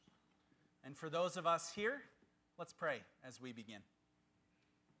And for those of us here, let's pray as we begin.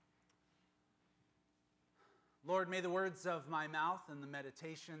 Lord, may the words of my mouth and the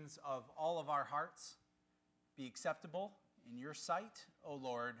meditations of all of our hearts be acceptable in your sight, O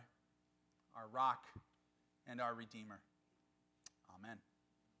Lord, our rock and our Redeemer. Amen.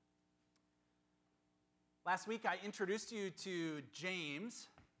 Last week I introduced you to James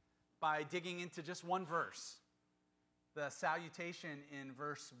by digging into just one verse, the salutation in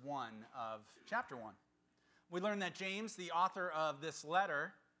verse 1 of chapter 1. We learned that James, the author of this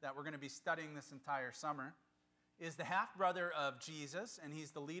letter that we're going to be studying this entire summer, is the half-brother of Jesus, and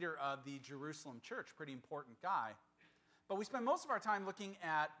he's the leader of the Jerusalem church, pretty important guy. But we spend most of our time looking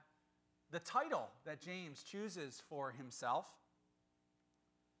at the title that James chooses for himself.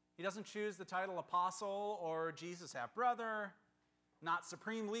 He doesn't choose the title apostle or Jesus half-brother, not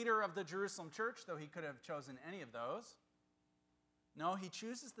supreme leader of the Jerusalem church, though he could have chosen any of those. No, he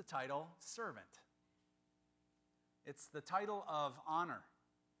chooses the title servant. It's the title of honor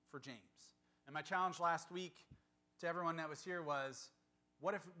for James. And my challenge last week to everyone that was here was,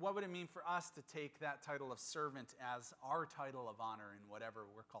 what would it mean for us to take that title of servant as our title of honor in whatever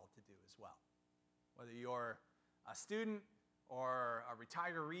we're called to do as well? Whether you're a student or a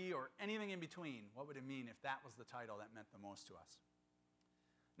retiree or anything in between, what would it mean if that was the title that meant the most to us?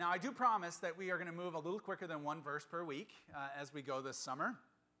 Now, I do promise that we are going to move a little quicker than one verse per week as we go this summer.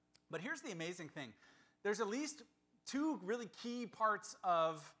 But here's the amazing thing. There's at least two really key parts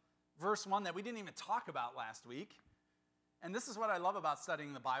of verse 1 that we didn't even talk about last week. And this is what I love about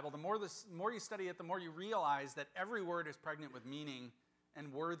studying the Bible. The more you study it, the more you realize that every word is pregnant with meaning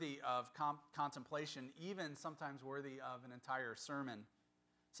and worthy of contemplation, even sometimes worthy of an entire sermon.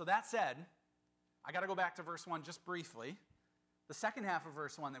 So that said, I got to go back to verse 1 just briefly. The second half of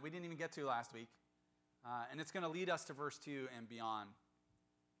verse 1 that we didn't even get to last week, and it's going to lead us to verse 2 and beyond.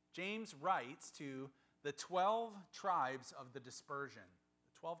 James writes to the 12 tribes of the dispersion.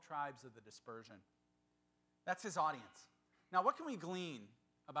 The 12 tribes of the dispersion. That's his audience. Now, what can we glean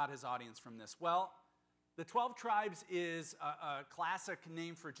about his audience from this? Well, the 12 tribes is a classic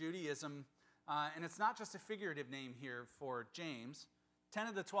name for Judaism, and it's not just a figurative name here for James. 10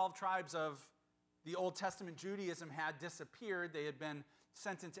 of the 12 tribes of the Old Testament Judaism had disappeared. They had been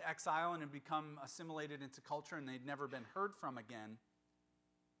sent into exile and had become assimilated into culture, and they'd never been heard from again.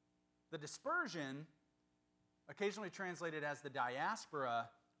 The dispersion, occasionally translated as the diaspora,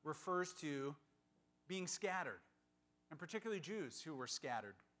 refers to being scattered, and particularly Jews who were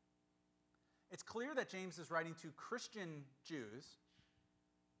scattered. It's clear that James is writing to Christian Jews,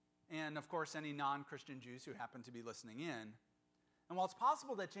 and of course any non-Christian Jews who happen to be listening in. And while it's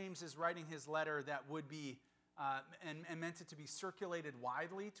possible that James is writing his letter that would be and meant it to be circulated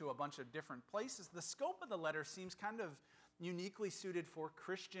widely to a bunch of different places, the scope of the letter seems kind of uniquely suited for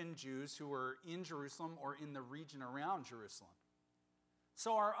Christian Jews who were in Jerusalem or in the region around Jerusalem.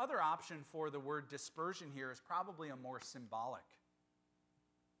 So our other option for the word dispersion here is probably a more symbolic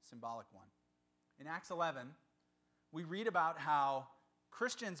one. In Acts 11, we read about how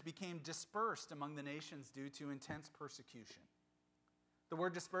Christians became dispersed among the nations due to intense persecution. The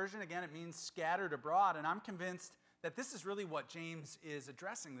word dispersion, again, it means scattered abroad, and I'm convinced that this is really what James is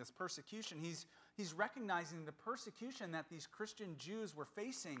addressing, this persecution. He's recognizing the persecution that these Christian Jews were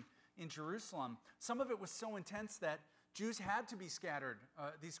facing in Jerusalem. Some of it was so intense that Jews had to be scattered.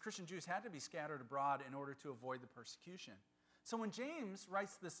 These Christian Jews had to be scattered abroad in order to avoid the persecution. So when James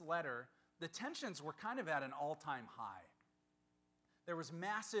writes this letter, the tensions were kind of at an all-time high. There was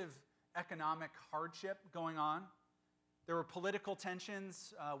massive economic hardship going on. There were political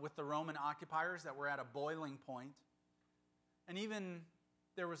tensions with the Roman occupiers that were at a boiling point. And even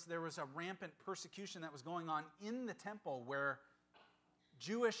there was a rampant persecution that was going on in the temple where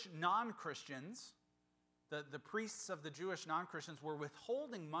Jewish non-Christians, the priests of the Jewish non-Christians, were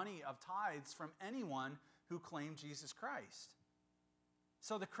withholding money of tithes from anyone who claimed Jesus Christ.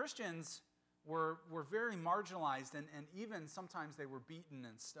 So the Christians were very marginalized, and even sometimes they were beaten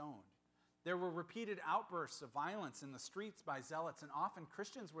and stoned. There were repeated outbursts of violence in the streets by zealots, and often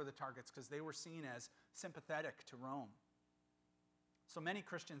Christians were the targets because they were seen as sympathetic to Rome. So many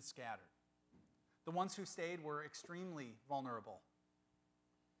Christians scattered. The ones who stayed were extremely vulnerable.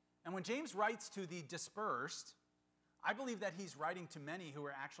 And when James writes to the dispersed, I believe that he's writing to many who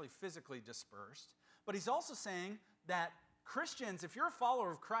are actually physically dispersed, but he's also saying that Christians, if you're a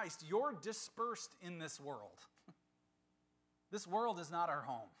follower of Christ, you're dispersed in this world. This world is not our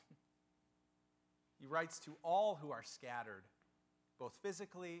home. He writes to all who are scattered, both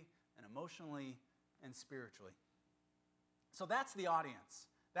physically and emotionally and spiritually. So that's the audience.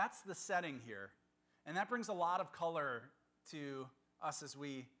 That's the setting here. And that brings a lot of color to us as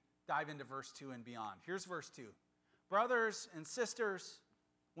we dive into verse 2 and beyond. Here's verse 2. Brothers and sisters,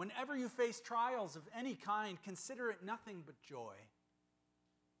 whenever you face trials of any kind, consider it nothing but joy.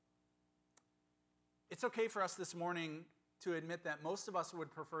 It's okay for us this morning to admit that most of us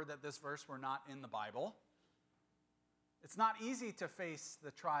would prefer that this verse were not in the Bible. It's not easy to face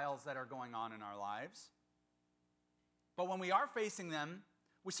the trials that are going on in our lives. But when we are facing them,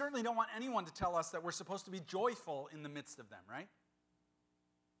 we certainly don't want anyone to tell us that we're supposed to be joyful in the midst of them, right?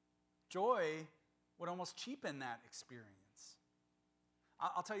 Joy would almost cheapen that experience.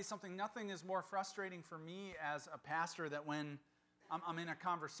 I'll tell you something, nothing is more frustrating for me as a pastor that when I'm in a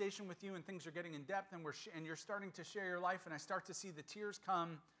conversation with you and things are getting in depth and you're starting to share your life and I start to see the tears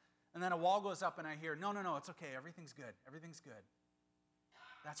come and then a wall goes up and I hear, no, it's okay, everything's good.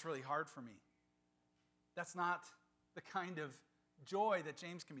 That's really hard for me. That's not the kind of joy that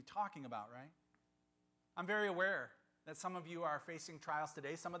James can be talking about, right? I'm very aware that some of you are facing trials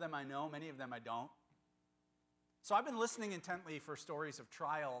today. Some of them I know, many of them I don't. So I've been listening intently for stories of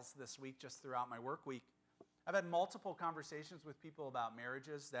trials this week, just throughout my work week. I've had multiple conversations with people about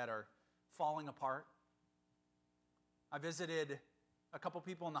marriages that are falling apart. I visited a couple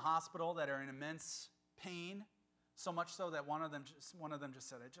people in the hospital that are in immense pain, so much so that one of them just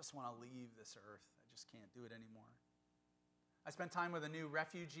said, I just want to leave this earth. I just can't do it anymore. I spent time with a new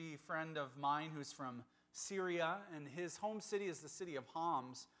refugee friend of mine who's from Syria, and his home city is the city of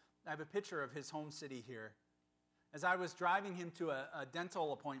Homs. I have a picture of his home city here. As I was driving him to a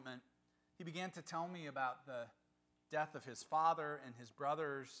dental appointment, he began to tell me about the death of his father and his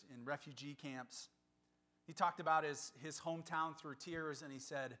brothers in refugee camps. He talked about his hometown through tears, and he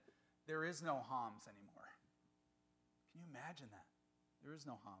said, there is no Homs anymore. Can you imagine that? There is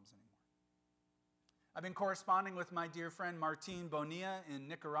no Homs anymore. I've been corresponding with my dear friend Martin Bonilla in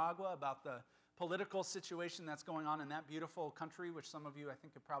Nicaragua about the political situation that's going on in that beautiful country, which some of you I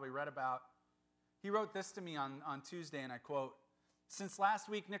think have probably read about. He wrote this to me on Tuesday, and I quote, since last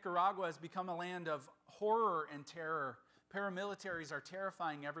week, Nicaragua has become a land of horror and terror. Paramilitaries are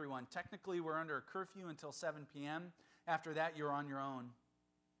terrifying everyone. Technically, we're under a curfew until 7 p.m. After that, you're on your own.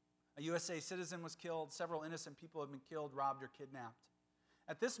 A USA citizen was killed. Several innocent people have been killed, robbed, or kidnapped.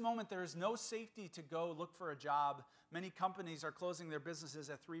 At this moment, there is no safety to go look for a job. Many companies are closing their businesses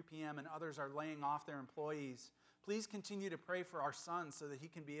at 3 p.m. and others are laying off their employees. Please continue to pray for our son so that he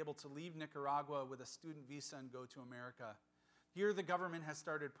can be able to leave Nicaragua with a student visa and go to America. Here, the government has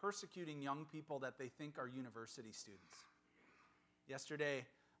started persecuting young people that they think are university students. Yesterday,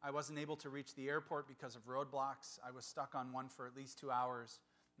 I wasn't able to reach the airport because of roadblocks. I was stuck on one for at least 2 hours,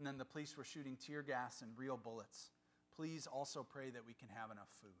 and then the police were shooting tear gas and real bullets. Please also pray that we can have enough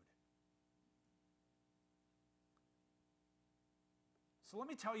food. So let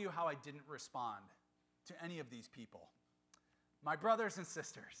me tell you how I didn't respond to any of these people. My brothers and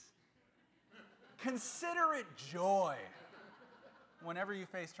sisters, consider it joy whenever you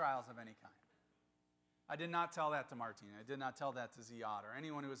face trials of any kind. I did not tell that to Martin. I did not tell that to Ziad or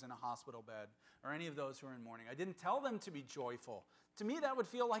anyone who was in a hospital bed or any of those who are in mourning. I didn't tell them to be joyful. To me, that would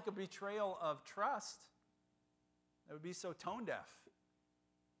feel like a betrayal of trust. That would be so tone deaf.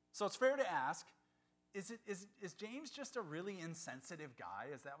 So it's fair to ask, is James just a really insensitive guy?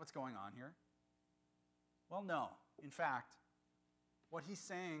 Is that what's going on here? Well, no. In fact, what he's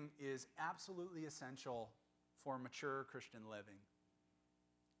saying is absolutely essential for mature Christian living.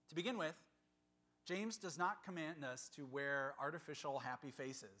 To begin with, James does not command us to wear artificial happy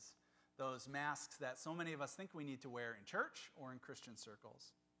faces, those masks that so many of us think we need to wear in church or in Christian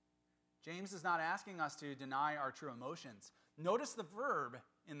circles. James is not asking us to deny our true emotions. Notice the verb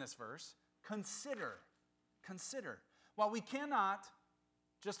in this verse, consider. Consider. While we cannot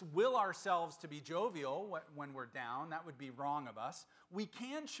just will ourselves to be jovial when we're down, that would be wrong of us, we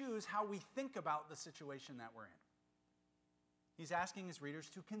can choose how we think about the situation that we're in. He's asking his readers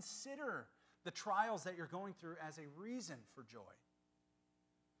to consider the trials that you're going through as a reason for joy.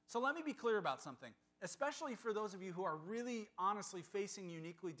 So let me be clear about something, especially for those of you who are really honestly facing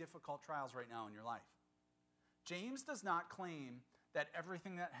uniquely difficult trials right now in your life. James does not claim that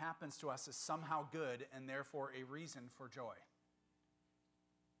everything that happens to us is somehow good and therefore a reason for joy.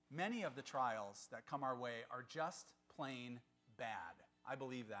 Many of the trials that come our way are just plain bad. I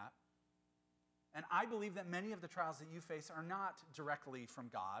believe that. And I believe that many of the trials that you face are not directly from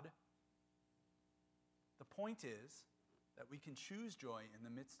God. The point is that we can choose joy in the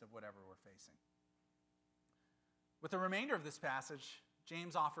midst of whatever we're facing. With the remainder of this passage,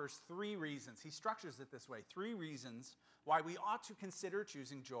 James offers 3 reasons. He structures it this way, 3 reasons why we ought to consider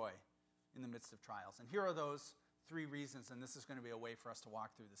choosing joy in the midst of trials. And here are those 3 reasons, and this is going to be a way for us to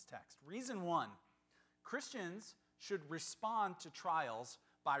walk through this text. Reason 1, Christians should respond to trials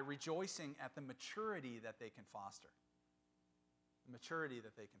by rejoicing at the maturity that they can foster. The maturity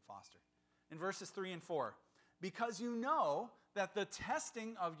that they can foster. In verses 3 and 4, because you know that the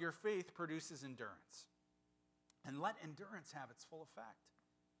testing of your faith produces endurance. And let endurance have its full effect,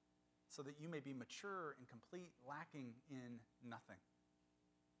 so that you may be mature and complete, lacking in nothing.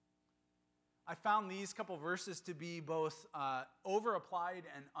 I found these couple verses to be both over-applied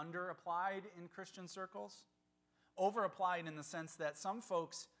and under-applied in Christian circles. Over-applied in the sense that some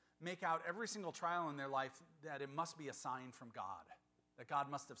folks make out every single trial in their life that it must be a sign from God, that God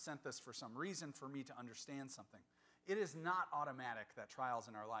must have sent this for some reason for me to understand something. It is not automatic that trials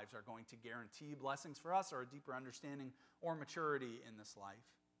in our lives are going to guarantee blessings for us or a deeper understanding or maturity in this life.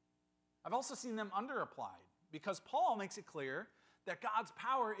 I've also seen them under-applied because Paul makes it clear that God's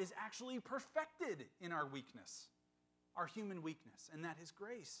power is actually perfected in our weakness, our human weakness, and that his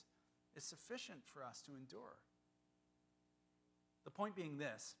grace is sufficient for us to endure. The point being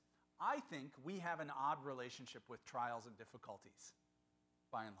this, I think we have an odd relationship with trials and difficulties,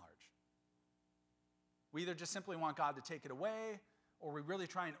 by and large. We either just simply want God to take it away, or we really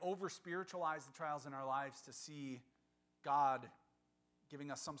try and over-spiritualize the trials in our lives to see God giving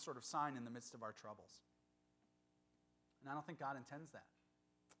us some sort of sign in the midst of our troubles. And I don't think God intends that.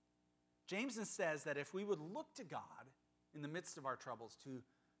 James says that if we would look to God in the midst of our troubles to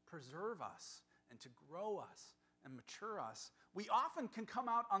preserve us and to grow us and mature us, we often can come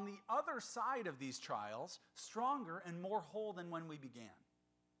out on the other side of these trials stronger and more whole than when we began.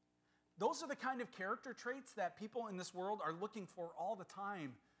 Those are the kind of character traits that people in this world are looking for all the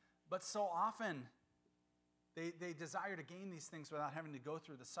time, but so often they desire to gain these things without having to go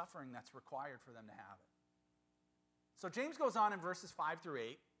through the suffering that's required for them to have it. So James goes on in verses 5 through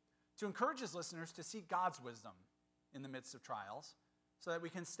 8 to encourage his listeners to seek God's wisdom in the midst of trials so that we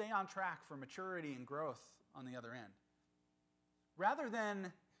can stay on track for maturity and growth on the other end. Rather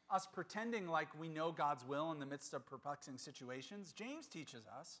than us pretending like we know God's will in the midst of perplexing situations, James teaches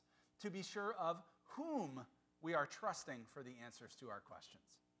us to be sure of whom we are trusting for the answers to our questions.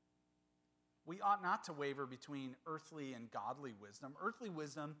 We ought not to waver between earthly and godly wisdom. Earthly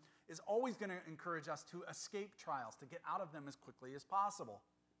wisdom is always going to encourage us to escape trials, to get out of them as quickly as possible.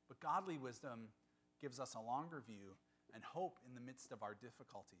 But godly wisdom gives us a longer view and hope in the midst of our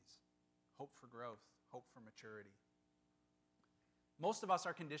difficulties. Hope for growth, hope for maturity. Most of us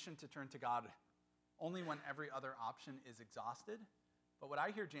are conditioned to turn to God only when every other option is exhausted. But what I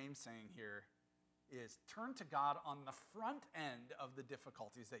hear James saying here is turn to God on the front end of the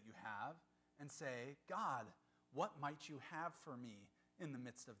difficulties that you have and say, God, what might you have for me in the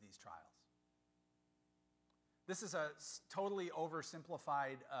midst of these trials? This is a totally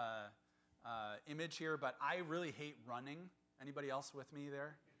oversimplified image here, but I really hate running. Anybody else with me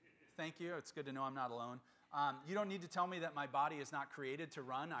there? Thank you. It's good to know I'm not alone. You don't need to tell me that my body is not created to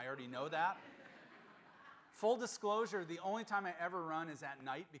run. I already know that. Full disclosure, the only time I ever run is at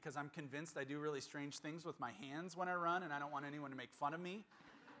night because I'm convinced I do really strange things with my hands when I run, and I don't want anyone to make fun of me.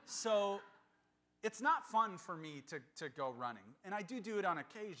 So it's not fun for me to go running, and I do it on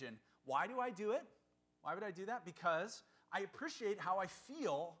occasion. Why do I do it? Why would I do that? Because I appreciate how I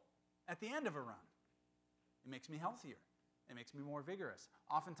feel at the end of a run. It makes me healthier. It makes me more vigorous.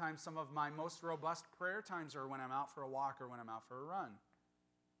 Oftentimes, some of my most robust prayer times are when I'm out for a walk or when I'm out for a run.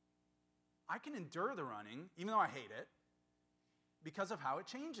 I can endure the running, even though I hate it, because of how it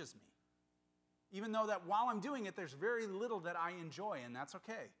changes me. Even though that while I'm doing it, there's very little that I enjoy, and that's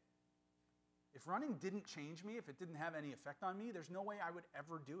okay. If running didn't change me, if it didn't have any effect on me, there's no way I would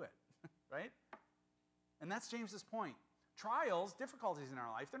ever do it, right? And that's James's point. Trials, difficulties in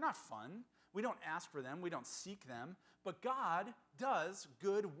our life, they're not fun. We don't ask for them. We don't seek them. But God does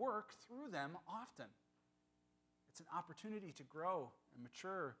good work through them often. It's an opportunity to grow and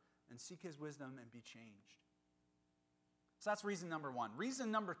mature and seek his wisdom and be changed. So that's reason number one.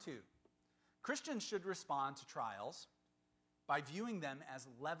 Reason number two, Christians should respond to trials by viewing them as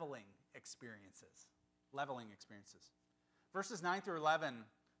leveling experiences. Leveling experiences. Verses 9 through 11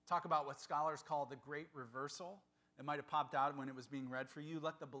 talk about what scholars call the great reversal. It might have popped out when it was being read for you.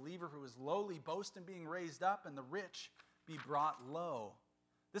 Let the believer who is lowly boast in being raised up, and the rich be brought low.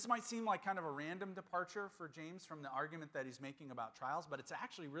 This might seem like kind of a random departure for James from the argument that he's making about trials, but it's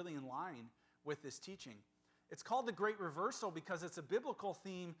actually really in line with this teaching. It's called the Great Reversal because it's a biblical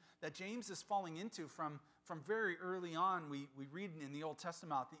theme that James is falling into from very early on. We read in the Old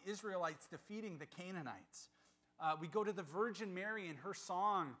Testament about the Israelites defeating the Canaanites. We go to the Virgin Mary and her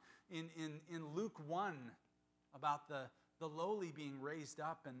song in Luke 1 about the lowly being raised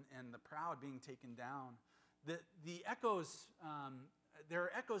up and the proud being taken down. The echoes... There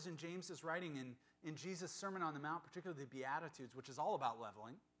are echoes in James's writing in Jesus' Sermon on the Mount, particularly the Beatitudes, which is all about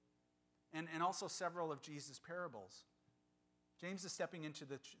leveling, and also several of Jesus' parables. James is stepping into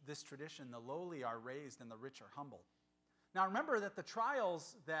this tradition. The lowly are raised and the rich are humbled. Now remember that the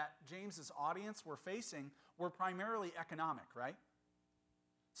trials that James's audience were facing were primarily economic, right?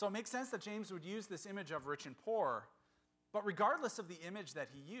 So it makes sense that James would use this image of rich and poor. But regardless of the image that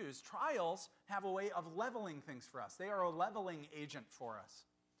he used, trials have a way of leveling things for us. They are a leveling agent for us.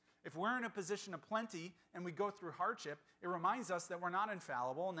 If we're in a position of plenty and we go through hardship, it reminds us that we're not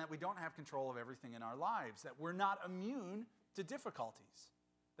infallible and that we don't have control of everything in our lives, that we're not immune to difficulties,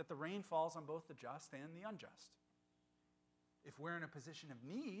 that the rain falls on both the just and the unjust. If we're in a position of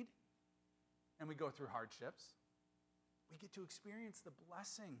need and we go through hardships, we get to experience the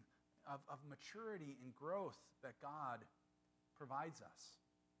blessing of maturity and growth that God provides us,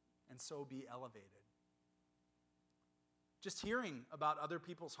 and so be elevated. Just hearing about other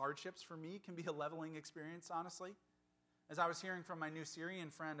people's hardships for me can be a leveling experience, honestly. As I was hearing from my new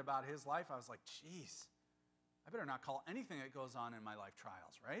Syrian friend about his life, I was like, geez, I better not call anything that goes on in my life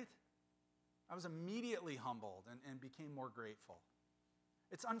trials, right? I was immediately humbled and became more grateful.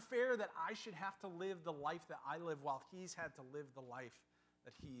 It's unfair that I should have to live the life that I live while he's had to live the life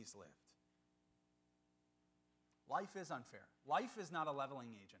that he's lived. Life is unfair. Life is not a leveling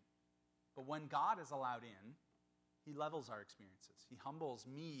agent. But when God is allowed in, he levels our experiences. He humbles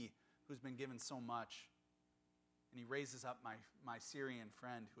me, who's been given so much, and he raises up my Syrian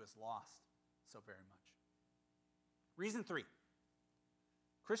friend who has lost so very much. Reason 3.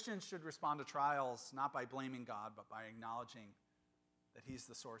 Christians should respond to trials not by blaming God, but by acknowledging that he's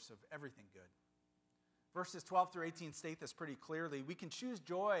the source of everything good. Verses 12 through 18 state this pretty clearly. We can choose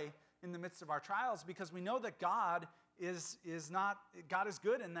joy in the midst of our trials because we know that God is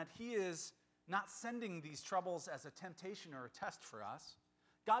good and that he is not sending these troubles as a temptation or a test for us.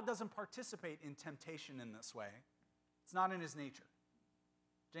 God doesn't participate in temptation in this way. It's not in his nature.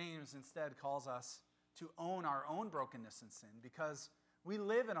 James instead calls us to own our own brokenness and sin because we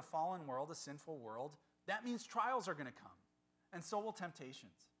live in a fallen world, a sinful world. That means trials are going to come, and so will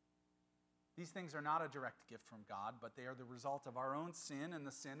temptations. These things are not a direct gift from God, but they are the result of our own sin and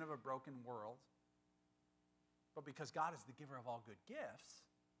the sin of a broken world. But because God is the giver of all good gifts,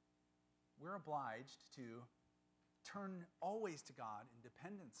 we're obliged to turn always to God in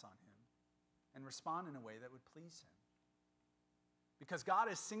dependence on him and respond in a way that would please him. Because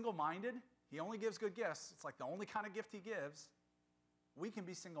God is single-minded, he only gives good gifts. It's like the only kind of gift he gives. We can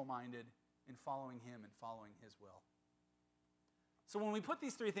be single-minded in following him and following his will. So when we put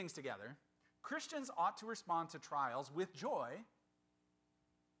these 3 things together, Christians ought to respond to trials with joy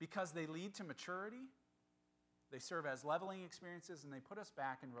because they lead to maturity, they serve as leveling experiences, and they put us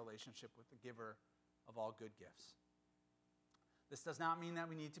back in relationship with the giver of all good gifts. This does not mean that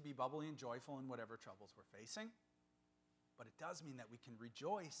we need to be bubbly and joyful in whatever troubles we're facing, but it does mean that we can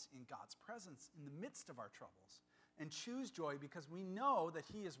rejoice in God's presence in the midst of our troubles and choose joy because we know that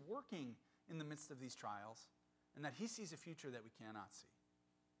he is working in the midst of these trials and that he sees a future that we cannot see.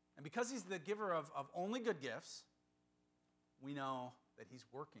 And because he's the giver of only good gifts, we know that he's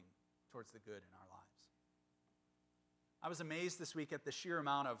working towards the good in our lives. I was amazed this week at the sheer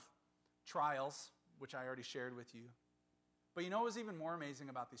amount of trials, which I already shared with you. But you know what was even more amazing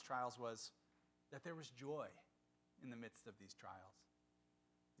about these trials was that there was joy in the midst of these trials.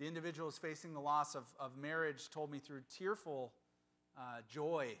 The individuals facing the loss of marriage told me through tearful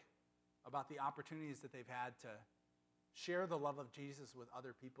joy about the opportunities that they've had to share the love of Jesus with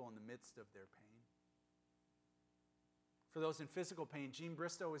other people in the midst of their pain. For those in physical pain, Jean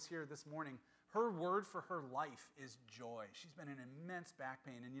Bristow was here this morning. Her word for her life is joy. She's been in immense back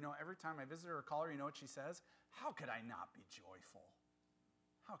pain. And you know, every time I visit her or call her, you know what she says? How could I not be joyful?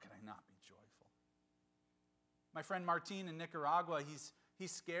 How could I not be joyful? My friend Martin in Nicaragua,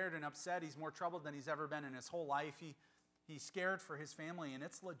 he's scared and upset. He's more troubled than he's ever been in his whole life. He's scared for his family, and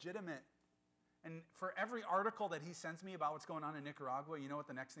it's legitimate. And for every article that he sends me about what's going on in Nicaragua, you know what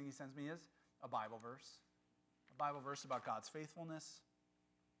the next thing he sends me is? A Bible verse. A Bible verse about God's faithfulness,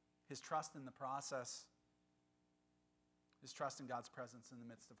 his trust in the process, his trust in God's presence in the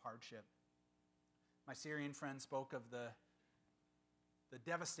midst of hardship. My Syrian friend spoke of the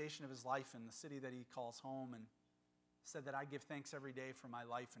devastation of his life in the city that he calls home and said that I give thanks every day for my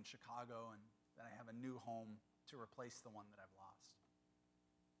life in Chicago and that I have a new home to replace the one that I've lost.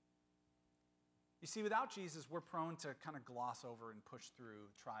 You see, without Jesus, we're prone to kind of gloss over and push through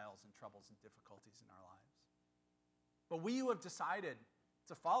trials and troubles and difficulties in our lives. But we who have decided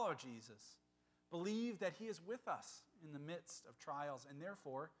to follow Jesus believe that he is with us in the midst of trials, and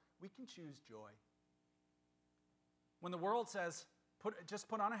therefore we can choose joy. When the world says, just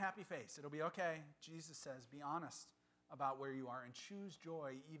put on a happy face. It'll be okay. Jesus says, be honest about where you are and choose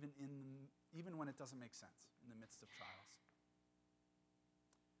joy even when it doesn't make sense in the midst of trials.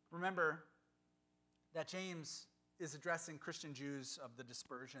 Remember that James is addressing Christian Jews of the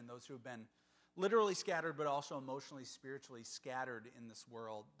dispersion, those who have been literally scattered, but also emotionally, spiritually scattered in this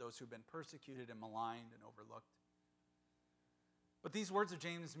world, those who have been persecuted and maligned and overlooked. But these words of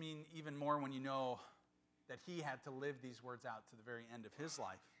James mean even more when you know that he had to live these words out to the very end of his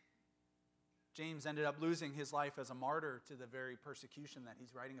life. James ended up losing his life as a martyr to the very persecution that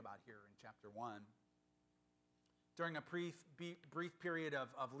he's writing about here in chapter 1. During a brief period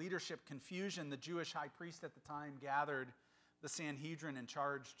of leadership confusion, the Jewish high priest at the time gathered the Sanhedrin and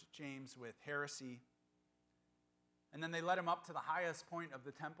charged James with heresy. And then they led him up to the highest point of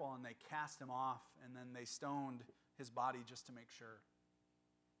the temple and they cast him off, and then they stoned his body just to make sure.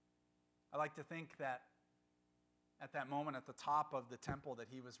 I like to think that at that moment at the top of the temple that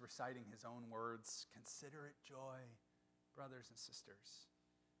he was reciting his own words, "Consider it joy, brothers and sisters,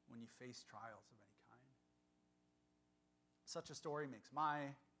 when you face trials of any kind." Such a story makes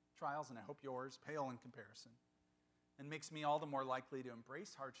my trials, and I hope yours, pale in comparison, and makes me all the more likely to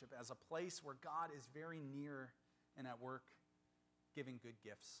embrace hardship as a place where God is very near and at work giving good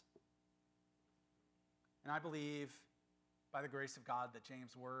gifts. And I believe, by the grace of God, that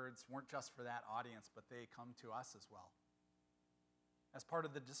James' words weren't just for that audience, but they come to us as well, as part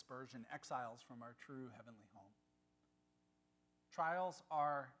of the dispersion, exiles from our true heavenly home. Trials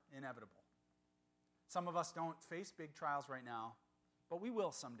are inevitable. Some of us don't face big trials right now, but we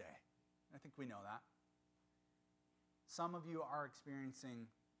will someday. I think we know that. Some of you are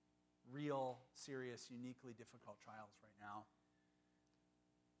experiencing real, serious, uniquely difficult trials right now.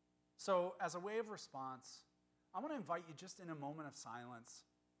 So, as a way of response, I want to invite you just in a moment of silence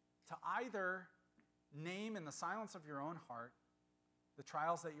to either name in the silence of your own heart the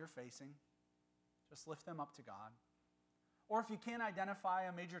trials that you're facing, just lift them up to God. Or if you can't identify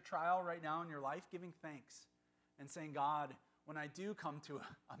a major trial right now in your life, giving thanks and saying, "God, when I do come to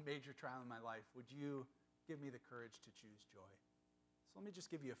a major trial in my life, would you give me the courage to choose joy?" So let me just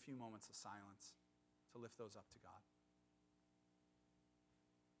give you a few moments of silence to lift those up to God.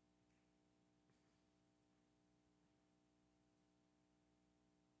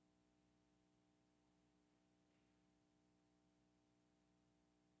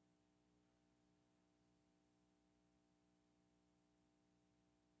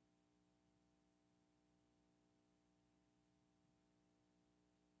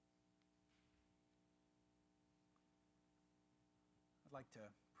 I'd like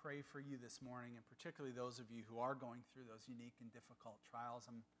to pray for you this morning, and particularly those of you who are going through those unique and difficult trials.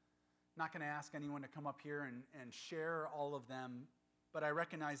 I'm not going to ask anyone to come up here and share all of them, but I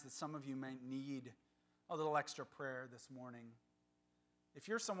recognize that some of you might need a little extra prayer this morning. If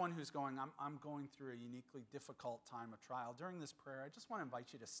you're someone who's going, I'm going through a uniquely difficult time of trial, during this prayer, I just want to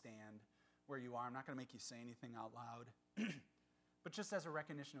invite you to stand where you are. I'm not going to make you say anything out loud, but just as a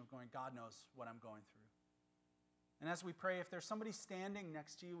recognition of going, God knows what I'm going through. And as we pray, if there's somebody standing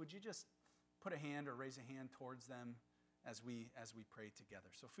next to you, would you just put a hand or raise a hand towards them as we pray together?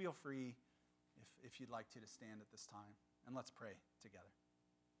 So feel free, if you'd like to stand at this time, and let's pray together.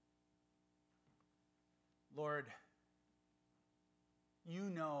 Lord, you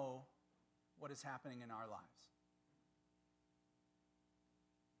know what is happening in our lives.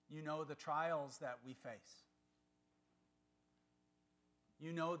 You know the trials that we face.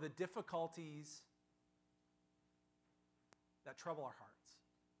 You know the difficulties that trouble our hearts.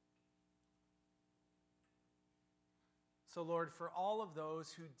 So, Lord, for all of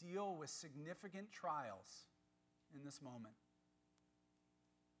those who deal with significant trials in this moment,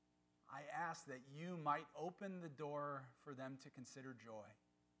 I ask that you might open the door for them to consider joy,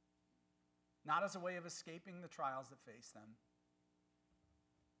 not as a way of escaping the trials that face them,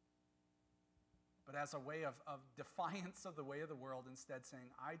 but as a way of defiance of the way of the world, instead saying,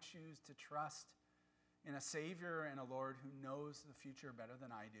 I choose to trust in a Savior and a Lord who knows the future better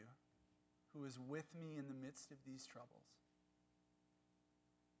than I do, who is with me in the midst of these troubles,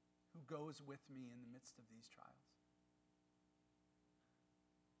 who goes with me in the midst of these trials.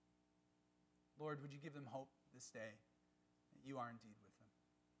 Lord, would you give them hope this day that you are indeed with them?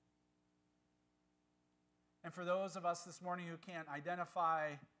 And for those of us this morning who can't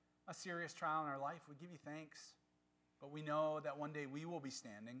identify a serious trial in our life, we give you thanks, but we know that one day we will be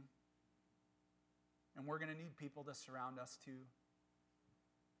standing, and we're going to need people to surround us too.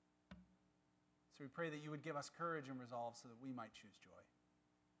 So we pray that you would give us courage and resolve so that we might choose joy.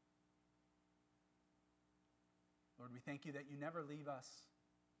 Lord, we thank you that you never leave us,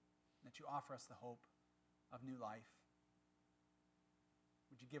 that you offer us the hope of new life.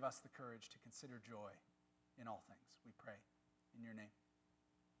 Would you give us the courage to consider joy in all things? We pray in your name.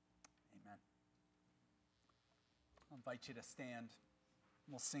 Amen. I'll invite you to stand.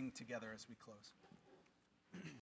 We'll sing together as we close.